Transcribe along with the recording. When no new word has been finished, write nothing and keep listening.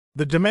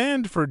The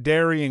demand for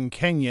dairy in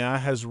Kenya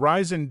has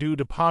risen due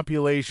to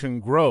population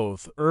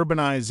growth,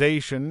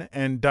 urbanization,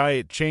 and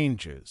diet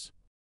changes.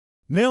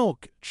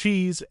 Milk,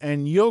 cheese,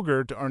 and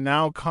yogurt are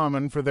now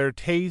common for their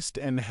taste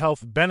and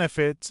health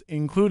benefits,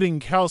 including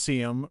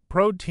calcium,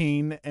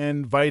 protein,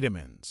 and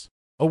vitamins.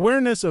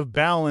 Awareness of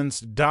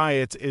balanced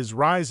diets is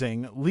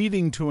rising,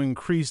 leading to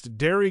increased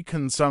dairy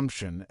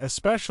consumption,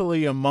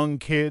 especially among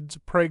kids,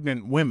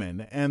 pregnant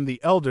women, and the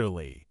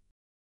elderly.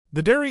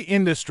 The dairy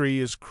industry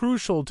is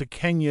crucial to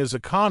Kenya's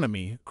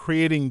economy,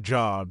 creating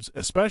jobs,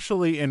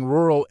 especially in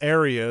rural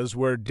areas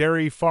where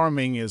dairy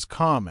farming is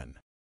common.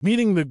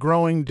 Meeting the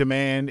growing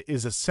demand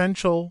is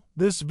essential.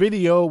 This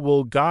video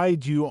will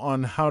guide you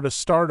on how to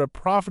start a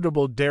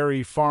profitable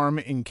dairy farm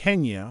in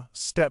Kenya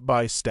step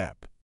by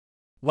step.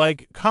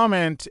 Like,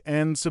 comment,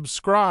 and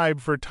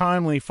subscribe for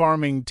timely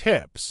farming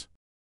tips.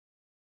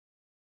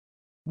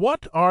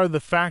 What are the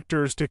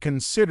factors to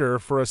consider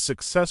for a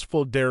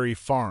successful dairy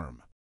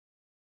farm?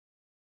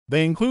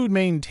 They include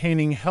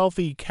maintaining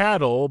healthy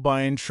cattle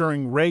by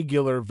ensuring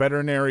regular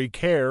veterinary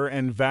care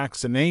and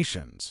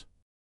vaccinations.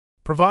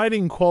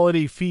 Providing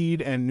quality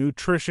feed and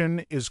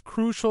nutrition is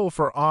crucial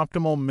for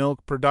optimal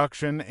milk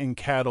production and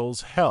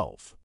cattle's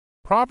health.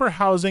 Proper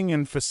housing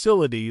and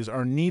facilities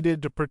are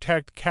needed to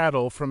protect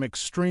cattle from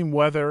extreme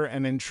weather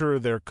and ensure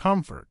their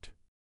comfort.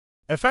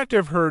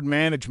 Effective herd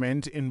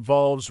management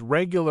involves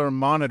regular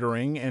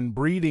monitoring and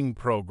breeding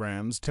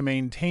programs to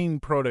maintain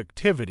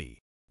productivity.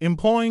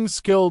 Employing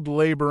skilled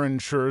labor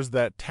ensures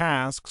that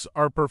tasks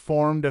are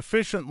performed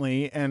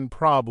efficiently and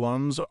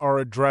problems are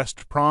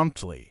addressed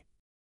promptly.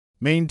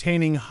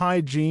 Maintaining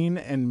hygiene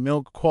and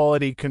milk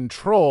quality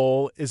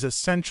control is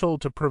essential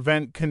to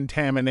prevent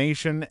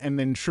contamination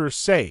and ensure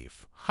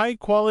safe,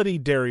 high-quality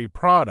dairy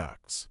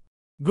products.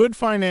 Good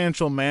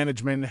financial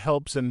management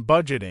helps in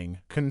budgeting,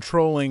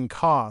 controlling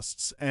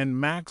costs, and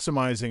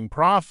maximizing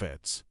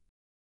profits.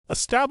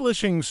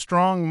 Establishing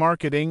strong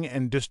marketing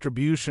and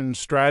distribution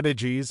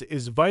strategies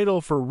is vital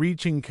for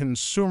reaching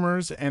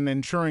consumers and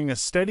ensuring a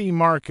steady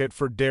market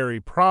for dairy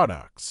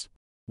products.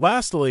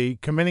 Lastly,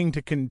 committing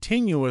to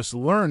continuous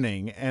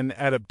learning and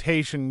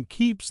adaptation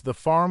keeps the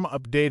farm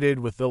updated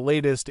with the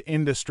latest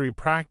industry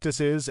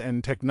practices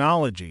and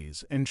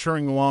technologies,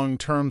 ensuring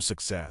long-term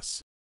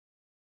success.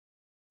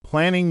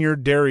 Planning your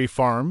dairy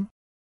farm.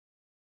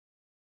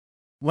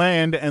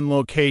 Land and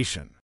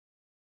location.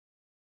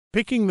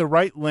 Picking the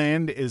right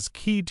land is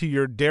key to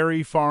your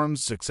dairy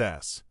farm's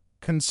success.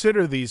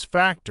 Consider these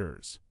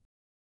factors.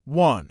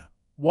 1.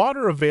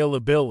 Water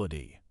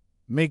availability.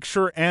 Make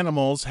sure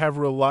animals have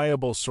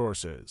reliable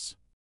sources.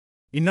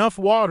 Enough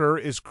water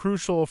is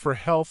crucial for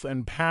health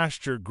and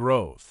pasture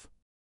growth.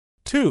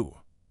 2.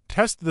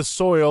 Test the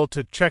soil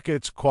to check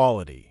its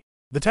quality.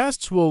 The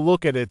tests will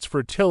look at its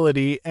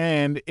fertility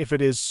and if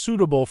it is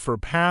suitable for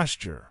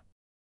pasture.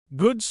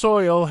 Good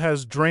soil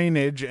has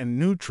drainage and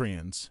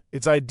nutrients.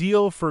 It's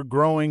ideal for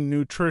growing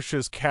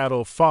nutritious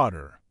cattle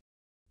fodder.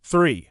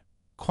 3.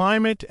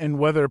 Climate and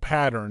weather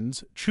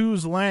patterns.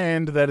 Choose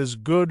land that is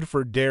good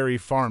for dairy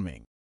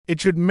farming.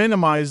 It should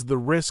minimize the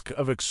risk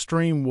of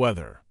extreme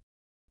weather.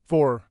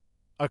 4.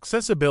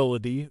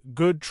 Accessibility.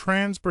 Good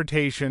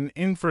transportation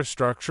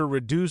infrastructure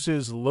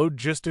reduces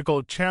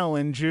logistical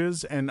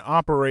challenges and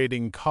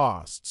operating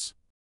costs.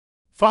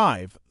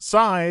 5.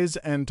 Size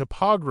and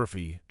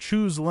topography.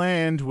 Choose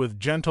land with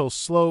gentle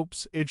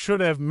slopes. It should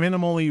have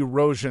minimal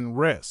erosion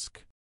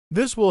risk.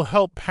 This will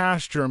help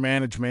pasture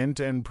management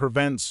and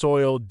prevent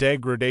soil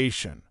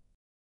degradation.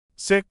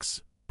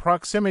 6.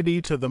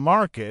 Proximity to the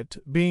market.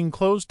 Being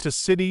close to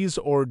cities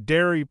or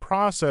dairy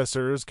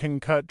processors can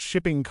cut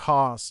shipping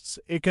costs.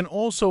 It can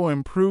also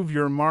improve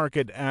your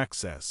market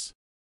access.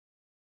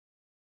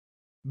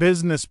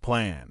 Business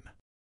plan.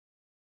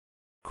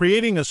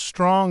 Creating a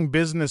strong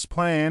business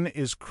plan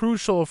is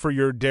crucial for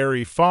your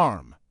dairy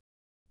farm.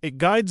 It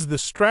guides the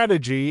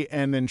strategy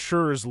and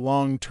ensures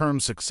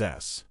long-term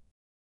success.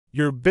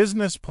 Your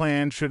business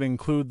plan should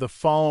include the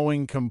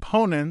following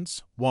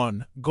components.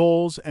 1.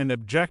 Goals and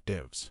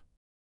objectives.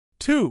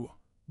 2.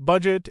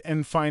 Budget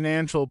and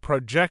financial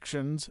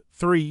projections.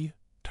 3.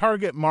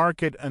 Target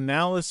market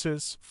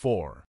analysis.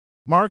 4.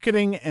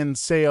 Marketing and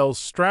sales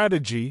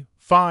strategy.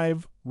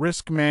 5.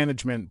 Risk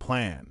management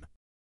plan.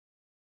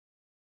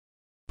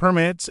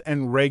 Permits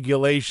and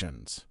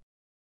regulations.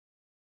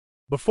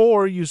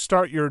 Before you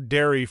start your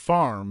dairy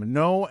farm,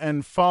 know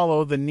and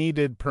follow the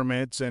needed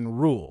permits and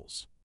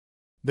rules.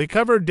 They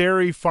cover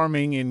dairy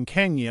farming in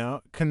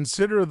Kenya.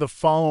 Consider the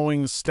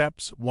following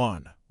steps.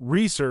 1.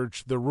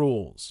 Research the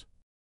rules.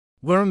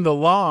 Learn the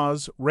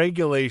laws,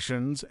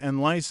 regulations,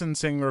 and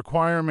licensing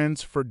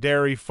requirements for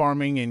dairy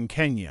farming in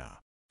Kenya.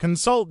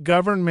 Consult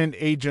government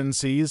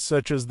agencies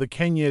such as the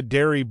Kenya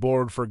Dairy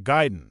Board for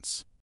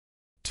guidance.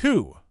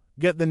 2.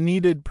 Get the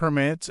needed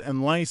permits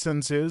and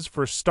licenses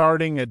for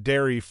starting a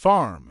dairy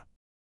farm.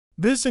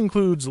 This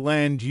includes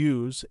land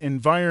use,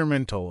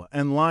 environmental,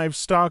 and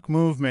livestock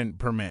movement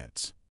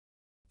permits.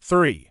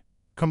 3.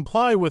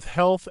 Comply with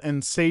health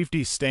and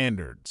safety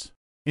standards.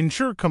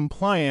 Ensure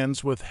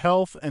compliance with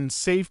health and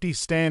safety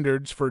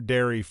standards for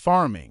dairy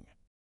farming.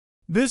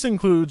 This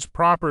includes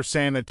proper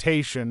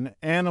sanitation,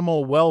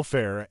 animal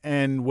welfare,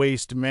 and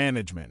waste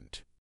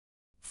management.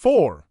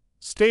 4.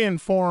 Stay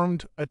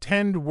informed,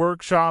 attend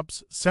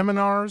workshops,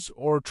 seminars,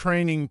 or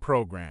training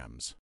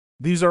programs.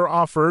 These are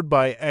offered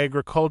by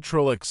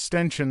agricultural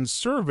extension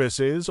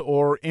services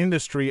or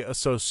industry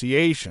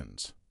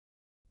associations.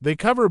 They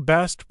cover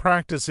best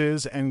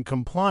practices and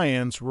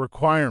compliance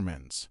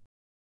requirements.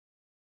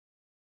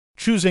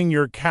 Choosing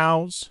your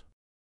cows.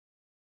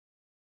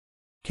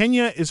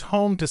 Kenya is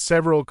home to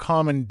several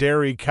common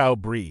dairy cow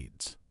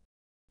breeds.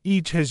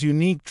 Each has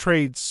unique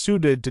traits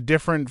suited to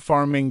different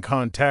farming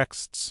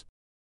contexts.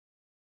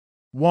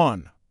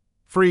 1.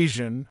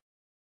 Friesian.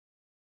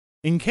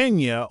 In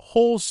Kenya,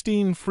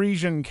 Holstein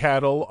Friesian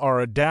cattle are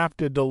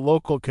adapted to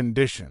local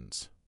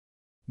conditions.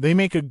 They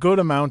make a good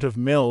amount of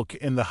milk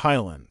in the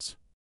highlands.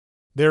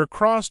 They're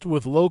crossed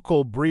with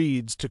local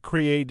breeds to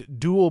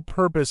create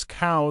dual-purpose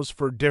cows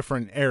for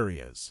different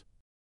areas.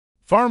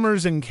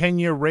 Farmers in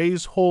Kenya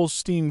raise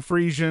Holstein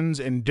Friesians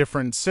in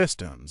different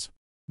systems.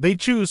 They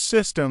choose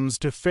systems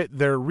to fit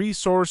their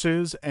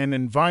resources and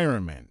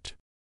environment.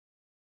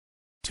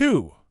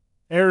 2.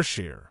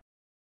 Ayrshire.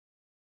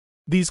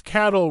 These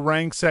cattle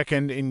rank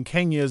second in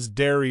Kenya's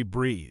dairy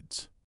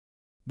breeds.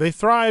 They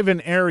thrive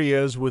in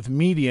areas with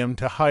medium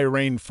to high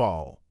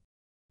rainfall.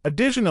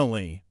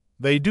 Additionally,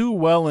 they do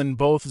well in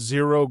both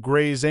zero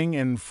grazing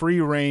and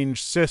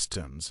free-range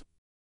systems.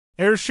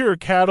 Ayrshire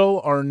cattle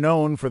are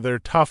known for their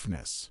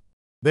toughness.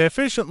 They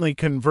efficiently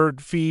convert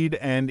feed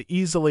and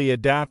easily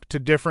adapt to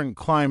different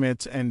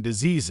climates and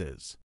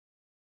diseases.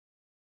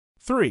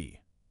 3.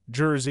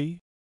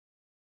 Jersey.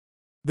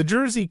 The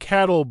Jersey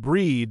cattle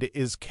breed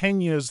is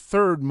Kenya's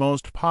third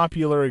most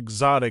popular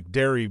exotic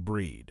dairy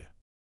breed.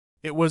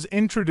 It was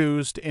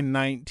introduced in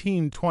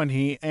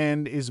 1920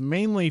 and is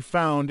mainly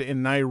found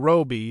in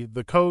Nairobi,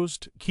 the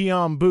Coast,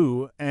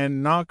 Kiambu,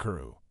 and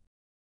Nakuru.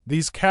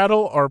 These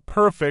cattle are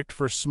perfect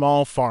for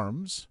small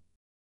farms.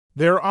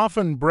 They are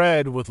often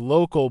bred with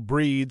local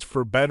breeds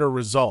for better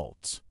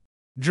results.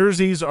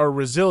 Jerseys are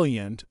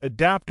resilient,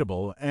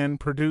 adaptable,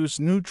 and produce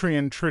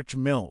nutrient-rich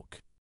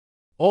milk.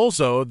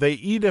 Also, they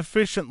eat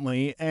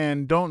efficiently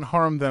and don't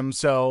harm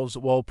themselves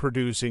while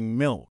producing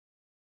milk.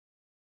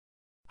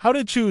 How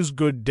to choose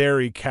good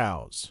dairy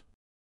cows.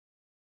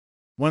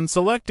 When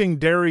selecting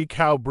dairy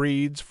cow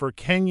breeds for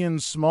Kenyan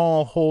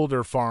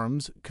smallholder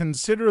farms,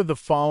 consider the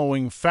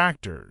following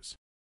factors.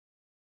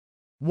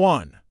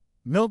 1.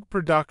 Milk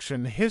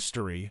production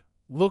history.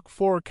 Look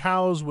for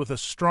cows with a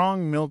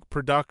strong milk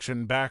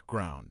production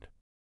background.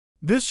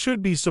 This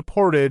should be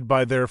supported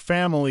by their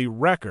family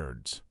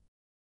records.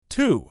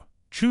 2.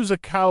 Choose a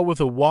cow with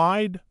a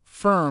wide,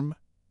 firm,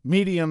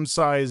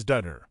 medium-sized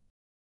udder.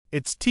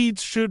 Its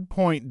teats should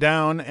point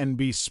down and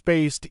be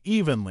spaced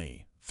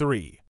evenly.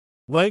 3.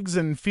 Legs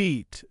and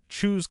feet.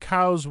 Choose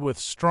cows with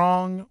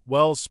strong,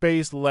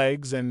 well-spaced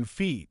legs and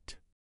feet.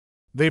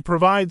 They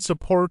provide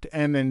support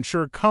and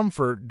ensure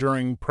comfort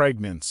during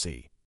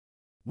pregnancy.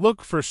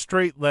 Look for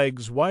straight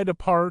legs wide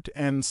apart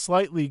and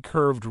slightly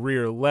curved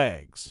rear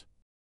legs.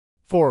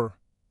 4.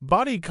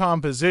 Body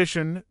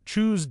composition.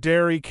 Choose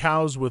dairy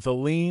cows with a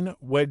lean,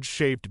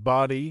 wedge-shaped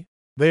body.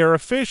 They are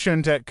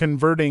efficient at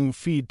converting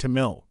feed to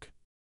milk.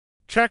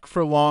 Check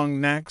for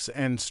long necks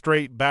and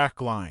straight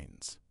back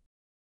lines.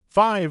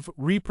 5.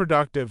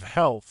 Reproductive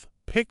health.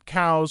 Pick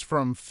cows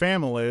from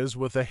families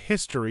with a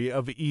history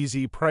of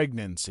easy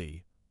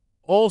pregnancy.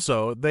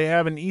 Also, they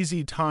have an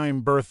easy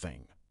time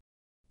birthing.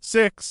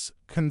 6.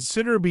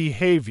 Consider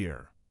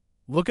behavior.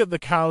 Look at the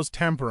cow's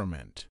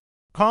temperament.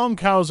 Calm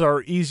cows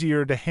are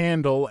easier to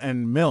handle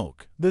and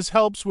milk. This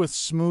helps with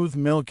smooth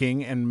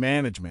milking and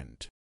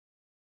management.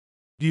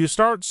 Do you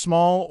start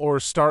small or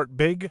start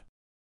big?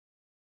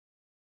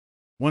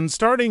 When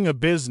starting a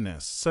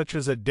business, such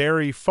as a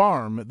dairy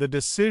farm, the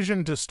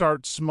decision to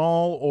start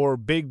small or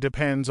big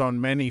depends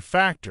on many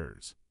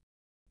factors.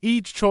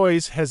 Each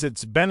choice has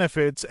its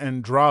benefits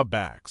and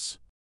drawbacks.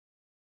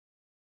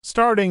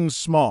 Starting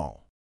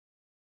small.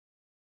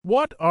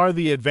 What are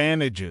the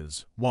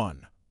advantages?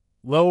 1.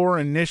 Lower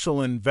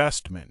initial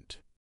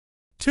investment.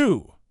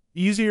 2.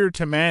 Easier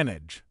to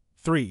manage.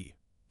 3.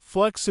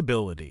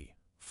 Flexibility.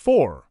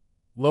 4.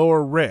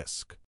 Lower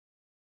risk.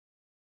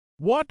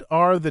 What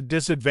are the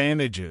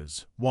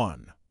disadvantages?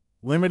 1.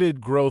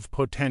 Limited growth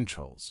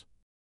potentials.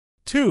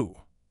 2.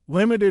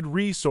 Limited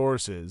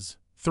resources.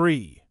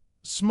 3.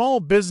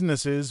 Small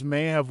businesses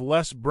may have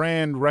less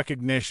brand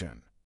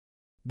recognition.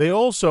 They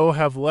also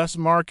have less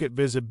market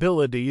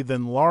visibility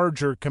than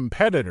larger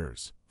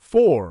competitors.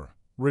 4.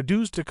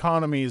 Reduced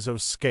economies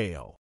of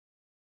scale.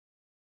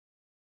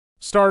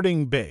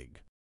 Starting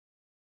big.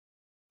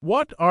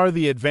 What are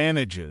the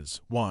advantages?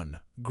 1.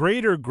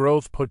 Greater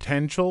growth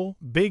potential.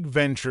 Big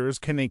ventures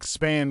can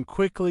expand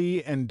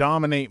quickly and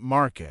dominate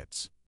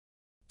markets.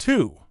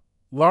 2.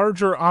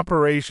 Larger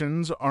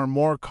operations are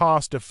more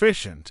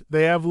cost-efficient.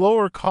 They have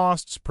lower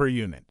costs per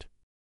unit.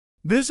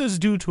 This is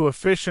due to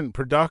efficient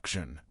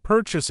production,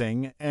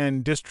 purchasing,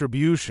 and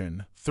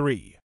distribution.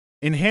 3.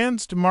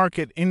 Enhanced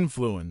market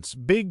influence.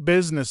 Big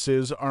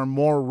businesses are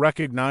more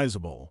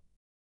recognizable.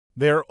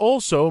 They are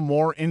also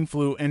more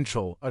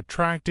influential,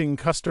 attracting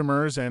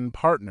customers and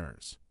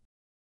partners.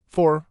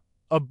 4.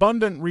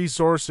 Abundant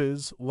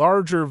resources,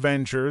 larger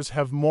ventures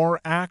have more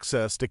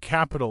access to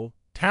capital,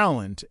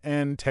 talent,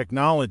 and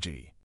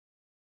technology.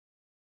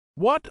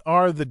 What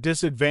are the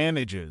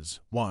disadvantages?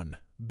 1.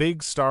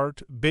 Big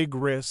start, big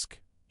risk.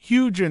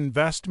 Huge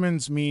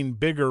investments mean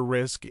bigger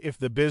risk if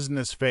the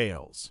business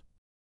fails.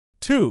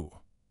 2.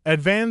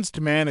 Advanced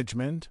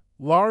management.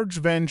 Large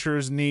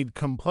ventures need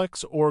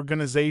complex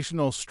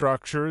organizational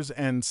structures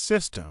and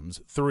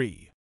systems.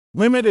 3.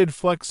 Limited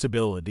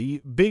flexibility.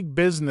 Big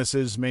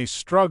businesses may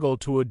struggle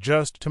to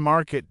adjust to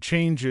market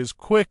changes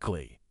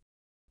quickly.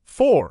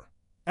 4.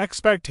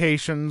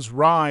 Expectations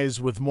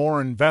rise with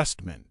more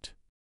investment.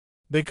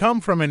 They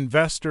come from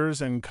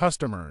investors and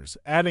customers,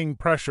 adding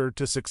pressure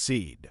to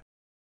succeed.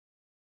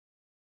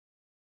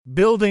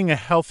 Building a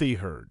healthy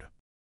herd.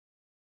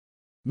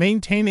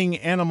 Maintaining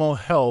animal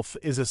health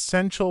is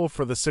essential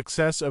for the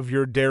success of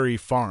your dairy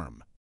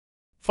farm.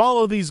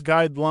 Follow these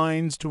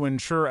guidelines to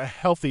ensure a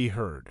healthy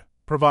herd.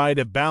 Provide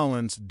a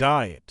balanced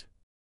diet.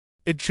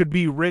 It should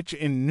be rich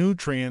in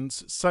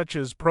nutrients such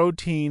as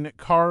protein,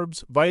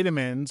 carbs,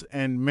 vitamins,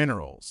 and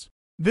minerals.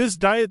 This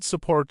diet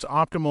supports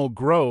optimal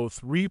growth,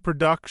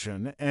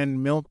 reproduction,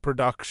 and milk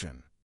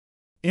production.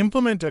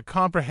 Implement a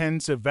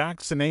comprehensive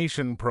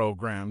vaccination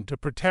program to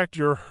protect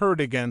your herd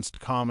against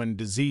common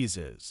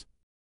diseases.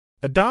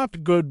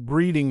 Adopt good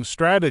breeding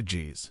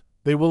strategies.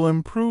 They will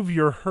improve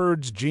your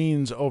herd's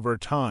genes over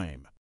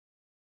time.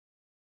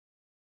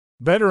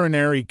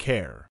 Veterinary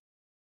care.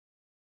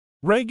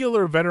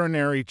 Regular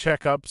veterinary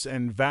checkups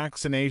and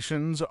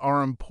vaccinations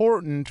are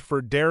important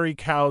for dairy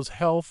cows'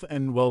 health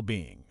and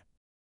well-being.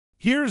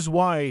 Here's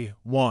why.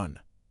 1.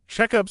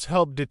 Checkups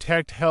help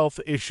detect health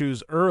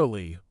issues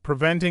early,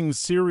 preventing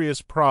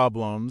serious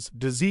problems,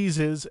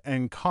 diseases,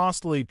 and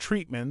costly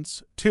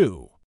treatments.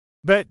 2.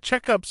 Vet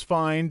checkups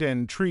find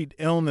and treat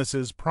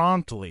illnesses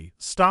promptly,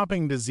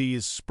 stopping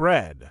disease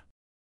spread.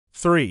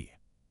 3.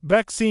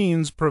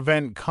 Vaccines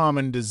prevent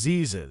common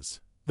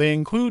diseases. They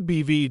include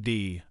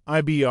BVD,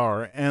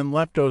 IBR, and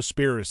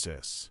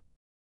leptospirosis.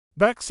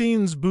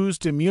 Vaccines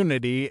boost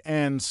immunity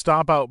and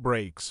stop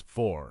outbreaks.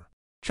 4.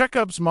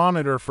 Checkups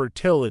monitor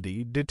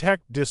fertility,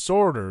 detect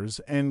disorders,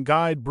 and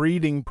guide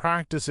breeding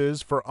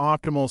practices for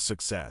optimal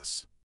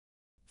success.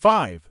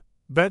 5.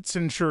 Vets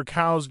ensure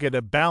cows get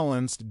a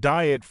balanced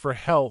diet for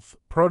health,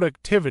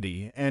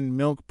 productivity, and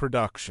milk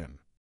production.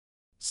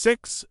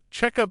 6.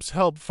 Checkups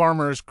help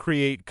farmers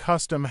create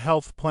custom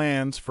health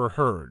plans for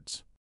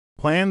herds.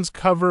 Plans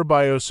cover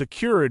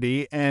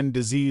biosecurity and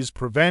disease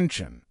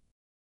prevention.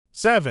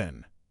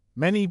 7.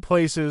 Many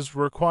places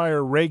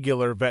require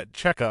regular vet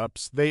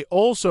checkups. They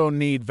also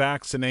need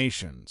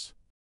vaccinations.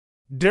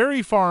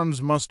 Dairy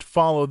farms must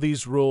follow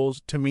these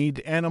rules to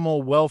meet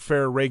animal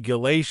welfare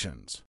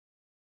regulations.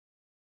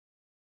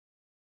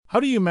 How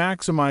do you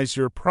maximize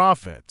your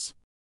profits?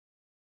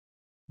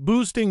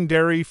 Boosting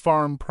dairy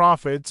farm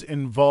profits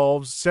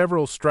involves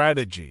several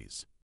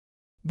strategies.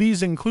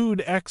 These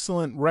include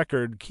excellent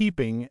record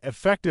keeping,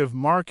 effective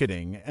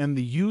marketing, and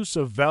the use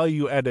of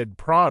value-added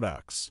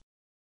products.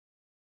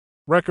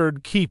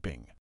 Record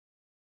keeping.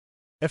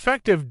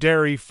 Effective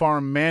dairy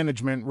farm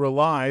management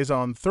relies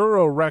on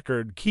thorough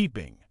record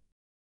keeping.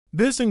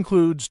 This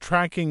includes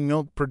tracking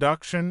milk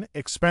production,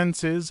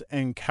 expenses,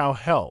 and cow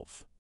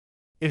health.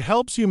 It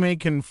helps you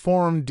make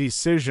informed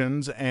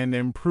decisions and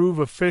improve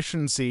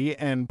efficiency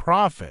and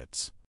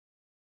profits.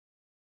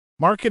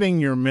 Marketing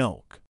your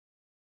milk.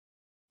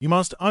 You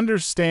must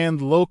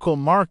understand local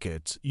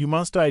markets. You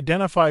must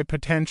identify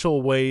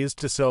potential ways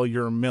to sell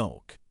your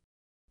milk.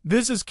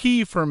 This is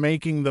key for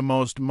making the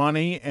most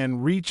money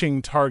and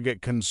reaching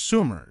target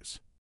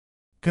consumers.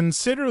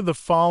 Consider the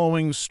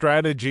following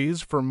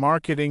strategies for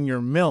marketing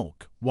your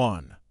milk.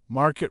 1.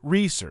 Market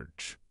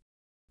research.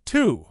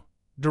 2.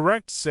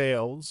 Direct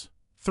sales.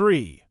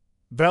 3.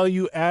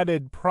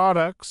 Value-added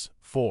products.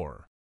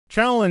 4.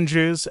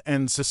 Challenges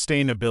and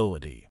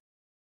sustainability.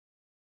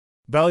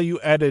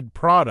 Value-added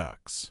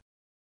products.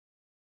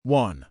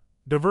 1.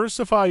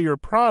 Diversify your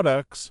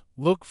products.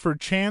 Look for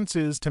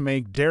chances to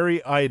make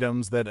dairy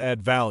items that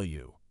add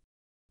value.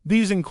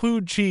 These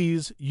include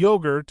cheese,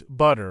 yogurt,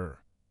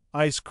 butter,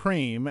 ice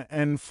cream,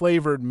 and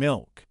flavored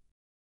milk.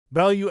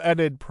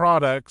 Value-added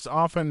products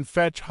often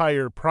fetch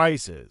higher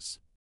prices.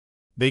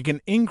 They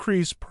can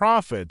increase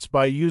profits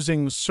by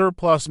using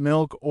surplus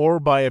milk or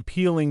by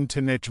appealing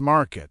to niche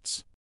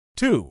markets.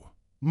 2.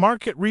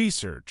 Market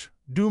research.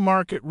 Do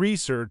market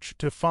research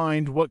to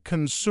find what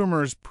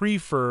consumers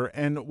prefer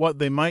and what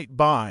they might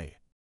buy.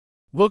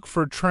 Look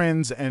for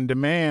trends and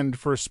demand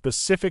for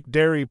specific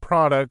dairy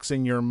products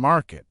in your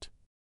market.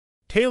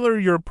 Tailor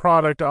your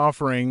product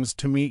offerings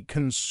to meet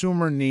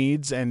consumer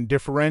needs and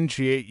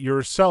differentiate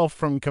yourself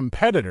from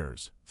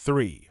competitors.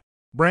 3.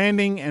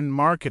 Branding and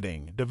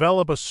marketing.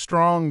 Develop a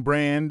strong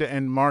brand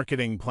and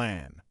marketing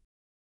plan.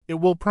 It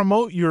will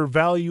promote your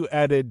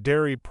value-added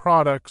dairy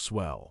products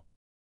well.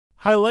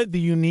 Highlight the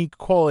unique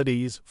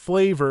qualities,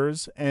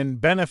 flavors, and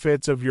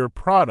benefits of your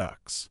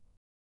products.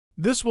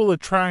 This will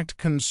attract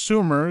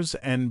consumers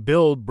and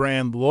build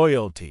brand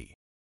loyalty.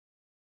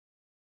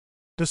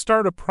 To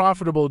start a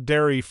profitable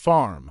dairy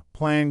farm,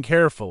 plan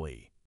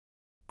carefully.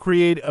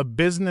 Create a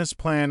business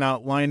plan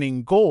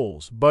outlining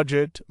goals,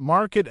 budget,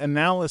 market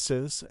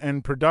analysis,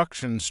 and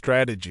production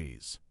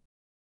strategies.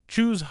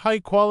 Choose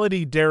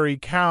high-quality dairy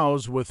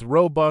cows with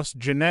robust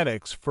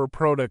genetics for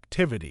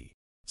productivity.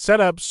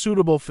 Set up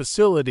suitable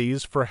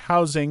facilities for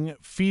housing,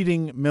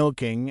 feeding,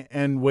 milking,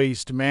 and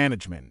waste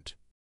management.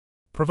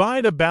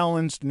 Provide a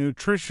balanced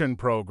nutrition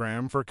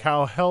program for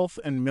cow health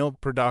and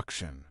milk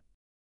production.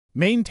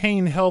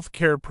 Maintain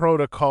healthcare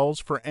protocols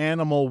for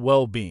animal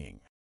well-being.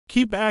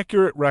 Keep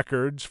accurate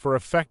records for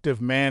effective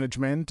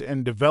management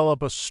and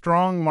develop a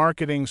strong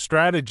marketing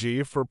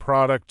strategy for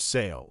product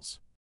sales.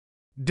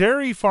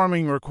 Dairy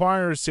farming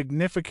requires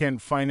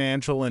significant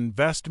financial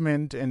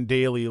investment and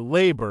daily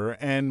labor,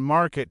 and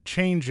market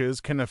changes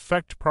can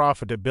affect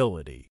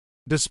profitability.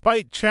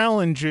 Despite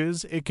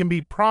challenges, it can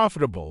be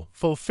profitable,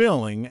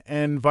 fulfilling,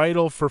 and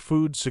vital for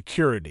food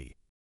security.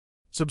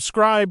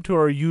 Subscribe to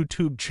our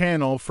YouTube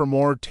channel for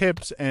more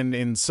tips and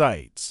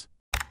insights.